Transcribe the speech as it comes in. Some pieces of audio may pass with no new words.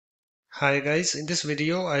Hi guys, in this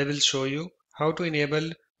video I will show you how to enable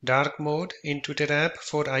dark mode in Twitter app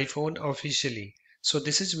for iPhone officially. So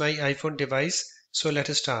this is my iPhone device. So let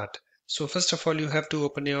us start. So first of all you have to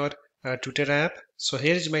open your Twitter app. So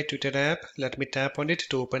here is my Twitter app. Let me tap on it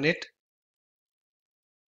to open it.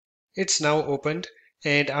 It's now opened,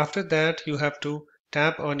 and after that you have to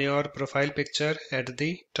tap on your profile picture at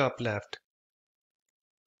the top left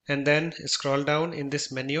and then scroll down in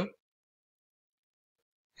this menu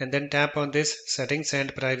and then tap on this settings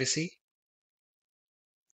and privacy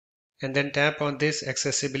and then tap on this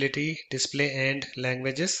accessibility, display and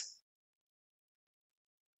languages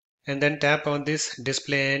and then tap on this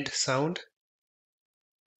display and sound,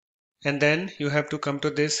 and then you have to come to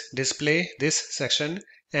this display this section,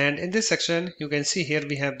 and in this section you can see here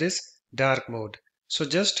we have this dark mode. So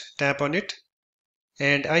just tap on it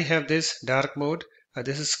and I have this dark mode.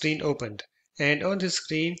 This is screen opened, and on this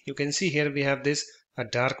screen you can see here we have this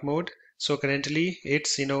dark mode. So currently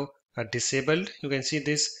it's disabled. You can see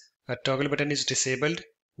this toggle button is disabled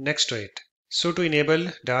next to it. So to enable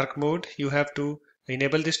dark mode you have to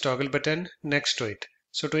enable this toggle button next to it.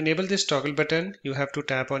 So to enable this toggle button you have to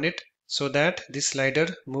tap on it so that this slider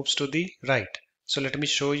moves to the right. So let me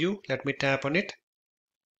show you. Let me tap on it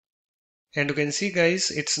and you can see guys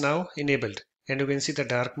it's now enabled and you can see the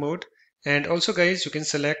dark mode. And also guys you can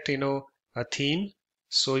select a theme.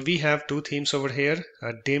 So we have two themes over here,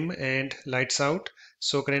 dim and lights out.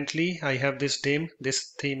 So currently I have this dim,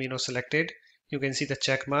 this theme selected. You can see the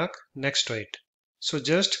check mark next to it. So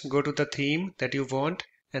just go to the theme that you want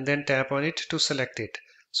and then tap on it to select it.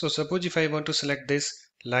 So suppose if I want to select this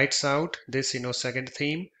lights out, this second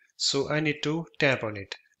theme, so I need to tap on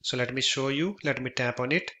it. So let me show you. Let me tap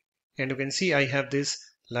on it and you can see I have this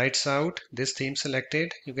lights out, this theme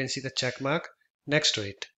selected. You can see the check mark next to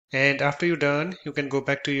it, and after you're done you can go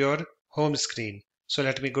back to your home screen. So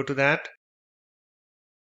let me go to that.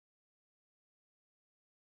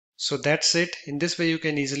 So that's it. In this way you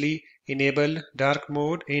can easily enable dark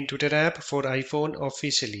mode in Twitter app for iPhone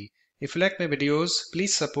officially. If you like my videos,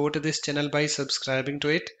 please support this channel by subscribing to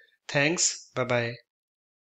it. Thanks. Bye bye.